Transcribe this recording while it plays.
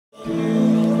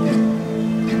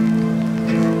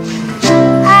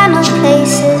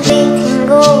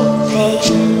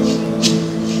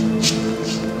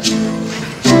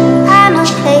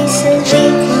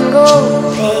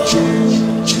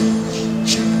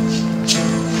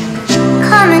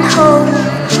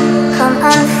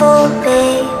beautiful,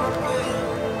 babe.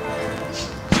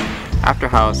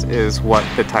 Afterhouse is what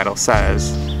the title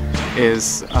says,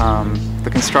 is the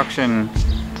construction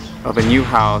of a new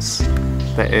house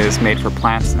that is made for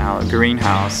plants now, a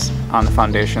greenhouse on the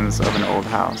foundations of an old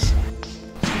house.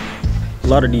 A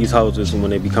lot of these houses, when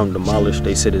they become demolished,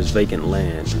 they sit as vacant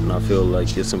land, and I feel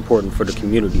like it's important for the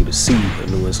community to see a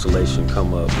new installation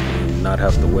come up and not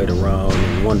have to wait around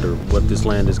and wonder what this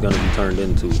land is going to be turned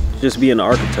into. Just being an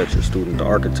architecture student, the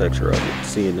architecture of it,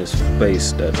 seeing this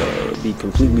space that be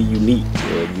completely unique,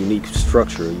 a unique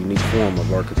structure, a unique form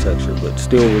of architecture, but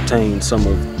still retain some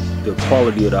of the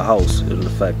quality of the house and the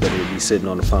fact that it will be sitting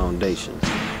on the foundation,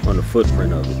 on the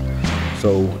footprint of it.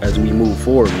 So as we move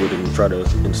forward with it and try to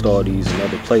install these in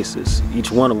other places,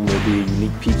 each one of them will be a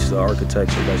unique piece of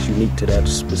architecture that's unique to that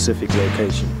specific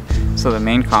location. So the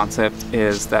main concept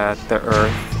is that the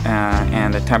earth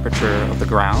and the temperature of the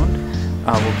ground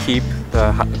will keep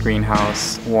the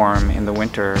greenhouse warm in the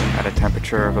winter at a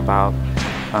temperature of about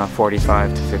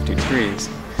 45 to 50 degrees.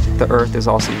 The earth is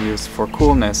also used for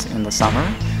coolness in the summer.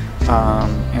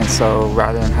 And so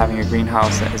rather than having a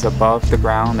greenhouse that is above the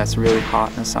ground that's really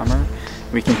hot in the summer,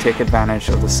 we can take advantage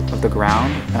of the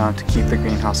ground to keep the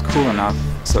greenhouse cool enough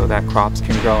so that crops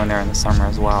can grow in there in the summer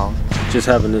as well. Just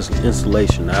having this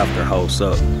installation, the Afterhouse,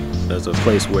 up as a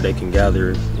place where they can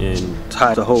gather and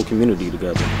tie the whole community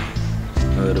together.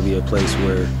 It'll be a place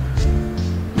where,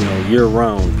 you know,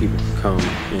 year-round people can come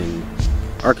and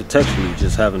architecturally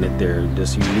just having it there,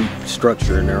 this unique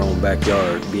structure in their own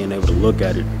backyard, being able to look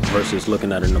at it versus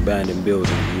looking at an abandoned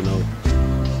building, you know,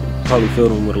 probably fill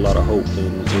them with a lot of hope,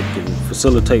 and it can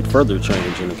facilitate further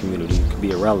change in the community. It could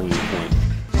be a rallying point.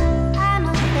 I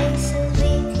know places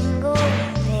we can go,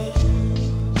 babe.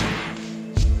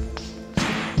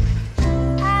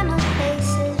 I know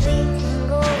places we can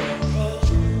go, babe.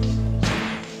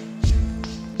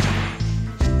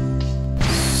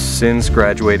 Since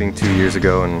graduating 2 years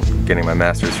ago and getting my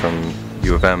master's from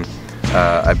U of M,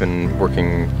 I've been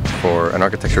working for an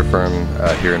architecture firm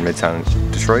here in Midtown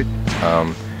Detroit,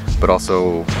 but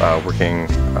also working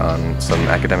on some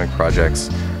academic projects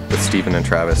with Stephen and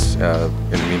Travis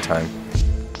in the meantime.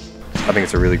 I think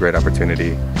it's a really great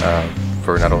opportunity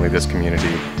for not only this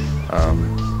community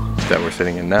that we're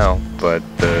sitting in now, but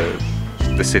the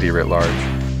city writ large.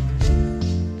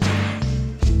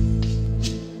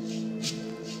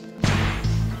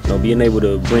 You know, being able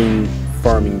to bring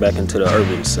farming back into the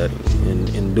urban setting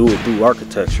and do it through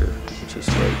architecture, which is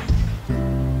great.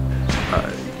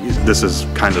 This is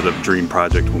kind of the dream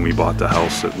project when we bought the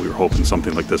house, that we were hoping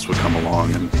something like this would come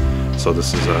along, and so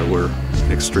this is we're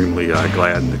extremely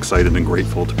glad and excited and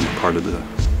grateful to be part of the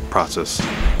process.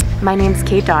 My name's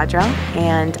Kate Dodrell,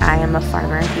 and I am a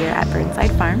farmer here at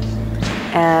Burnside Farm.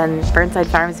 And Burnside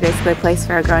Farm is basically a place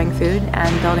for growing food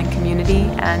and building community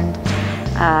and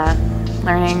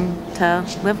learning to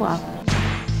live well.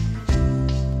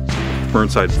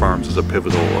 Burnside Farms is a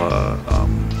pivotal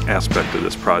aspect of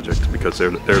this project because they're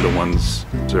the ones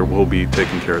that will be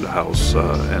taking care of the house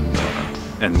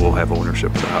and will have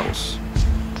ownership of the house,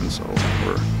 and so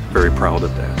we're very proud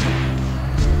of that.